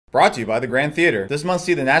Brought to you by the Grand Theatre. This month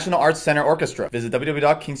see the National Arts Centre Orchestra. Visit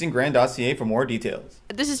www.kingstongrand.ca for more details.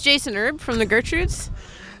 This is Jason Erb from the Gertrudes.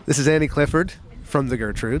 This is Andy Clifford from the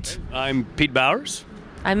Gertrudes. I'm Pete Bowers.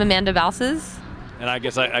 I'm Amanda Balses. And I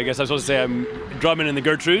guess I'm supposed to say I'm drumming in the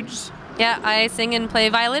Gertrudes. Yeah, I sing and play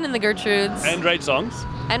violin in the Gertrudes. And write songs.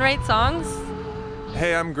 And write songs.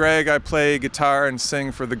 Hey, I'm Greg. I play guitar and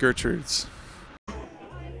sing for the Gertrudes.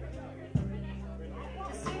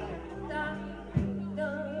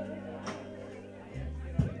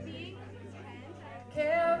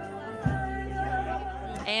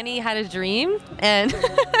 Annie had a dream, and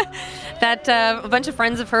that a bunch of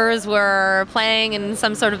friends of hers were playing in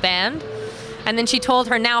some sort of band. And then she told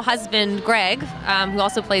her now husband, Greg, who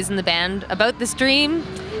also plays in the band, about this dream.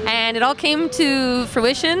 And it all came to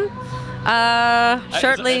fruition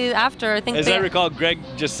shortly after. I think. As I recall, Greg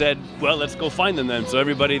just said, well, let's go find them then. So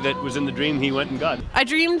everybody that was in the dream, he went and got. I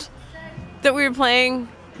dreamed that we were playing,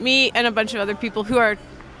 me and a bunch of other people who are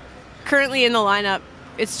currently in the lineup.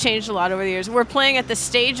 It's changed a lot over the years. We're playing at the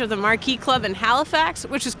stage of the Marquee Club in Halifax,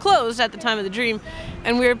 which was closed at the time of the dream,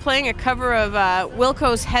 and we were playing a cover of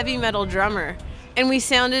Wilco's Heavy Metal Drummer, and we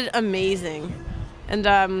sounded amazing. And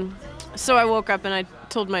so I woke up and I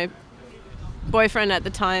told my boyfriend at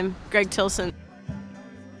the time, Greg Tilson.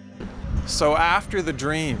 So after the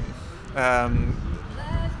dream,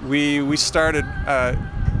 we started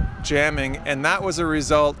jamming, and that was a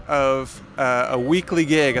result of a weekly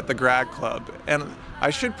gig at the Grad Club. And I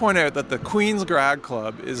should point out that the Queen's Grad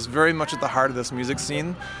Club is very much at the heart of this music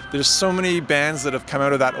scene. There's so many bands that have come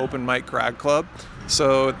out of that open mic Grad Club,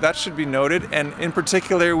 so that should be noted. And in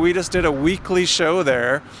particular, we just did a weekly show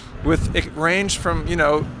there with, it ranged from, you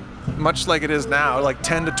know, much like it is now, like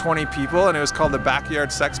 10 to 20 people, and it was called the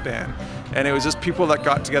Backyard Sex Band. And it was just people that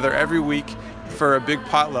got together every week for a big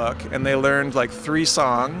potluck, and they learned like 3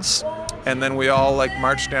 songs, and then we all like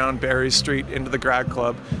marched down Barry Street into the Grad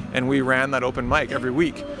Club, and we ran that open mic every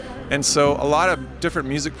week. And so a lot of different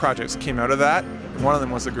music projects came out of that. One of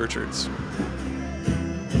them was the Gertrudes.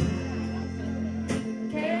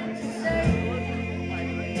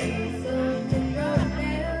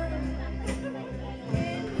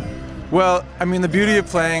 Well, I mean, the beauty of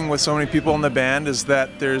playing with so many people in the band is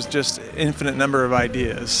that there's just an infinite number of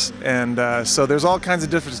ideas. And so there's all kinds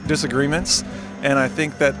of different disagreements. And I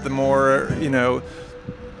think that the more, you know,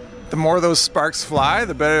 the more those sparks fly,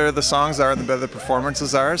 the better the songs are and the better the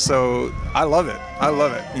performances are. So I love it. I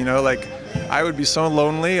love it. You know, like, I would be so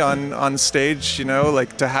lonely on stage, you know,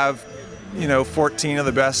 like to have, you know, 14 of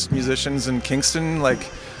the best musicians in Kingston,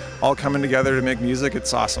 like, all coming together to make music.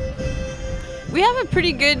 It's awesome. We have a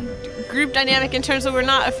pretty good group dynamic in terms of we're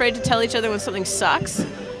not afraid to tell each other when something sucks,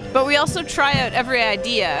 but we also try out every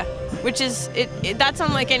idea, which is, that's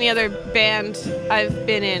unlike any other band I've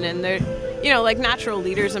been in, and they're, you know, like natural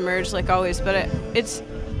leaders emerge like always, but it's,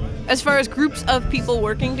 as far as groups of people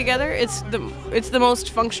working together, it's the most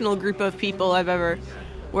functional group of people I've ever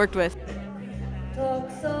worked with. Talk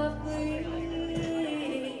softly,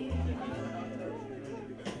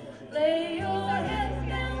 lay your head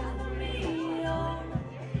down for me on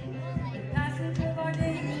the passage of our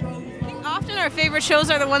days. Often our favorite shows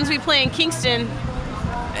are the ones we play in Kingston,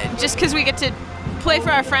 just because we get to play for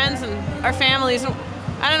our friends and our families.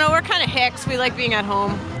 I don't know, we're kind of hicks. We like being at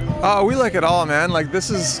home. Oh, we like it all, man. Like, this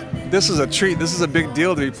is a treat. This is a big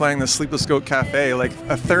deal to be playing the Sleepless Goat Cafe. Like,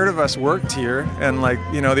 a third of us worked here, and like,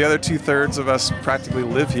 you know, the other 2/3 of us practically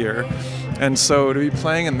live here. And so to be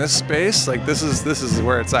playing in this space, like, this is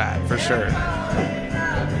where it's at, for sure.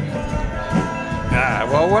 Yeah,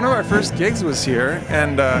 well, one of our first gigs was here,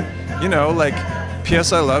 and you know, like,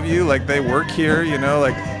 P.S. I Love You, like, they work here, you know,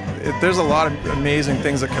 like, there's a lot of amazing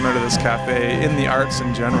things that come out of this cafe in the arts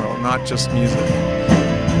in general, not just music.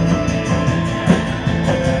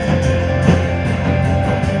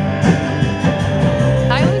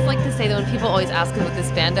 I always like to say that when people always ask about this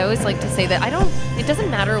band, I always like to say that it doesn't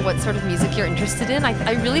matter what sort of music you're interested in.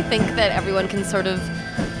 I really think that everyone can sort of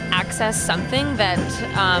access something that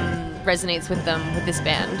resonates with them with this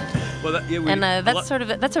band. Well,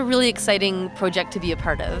 that's a really exciting project to be a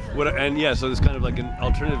part of. And yeah, so there's kind of like an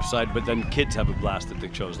alternative side, but then kids have a blast at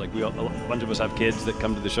the shows. Like, a bunch of us have kids that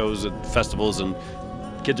come to the shows at festivals, and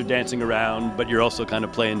kids are dancing around, but you're also kind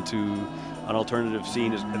of playing to an alternative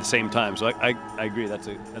scene at the same time. So I agree, that's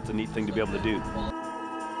a neat thing to be able to do.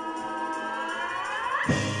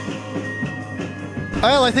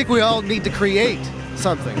 Well, I think we all need to create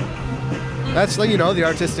something. That's, you know, the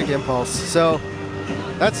artistic impulse. So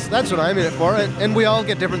that's what I'm in it for, and we all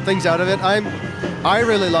get different things out of it. I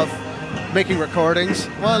really love making recordings.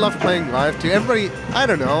 Well, I love playing live too. Everybody, I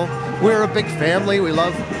don't know, we're a big family. We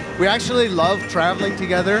love We actually love traveling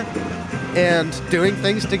together and doing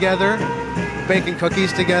things together, baking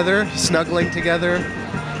cookies together, snuggling together,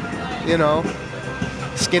 you know,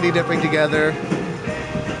 skinny dipping together,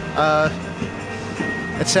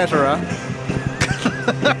 etc.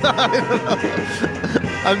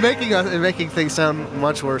 I'm making things sound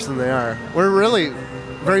much worse than they are. We're really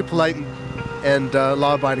very polite and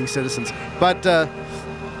law-abiding citizens. But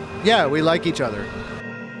yeah, we like each other.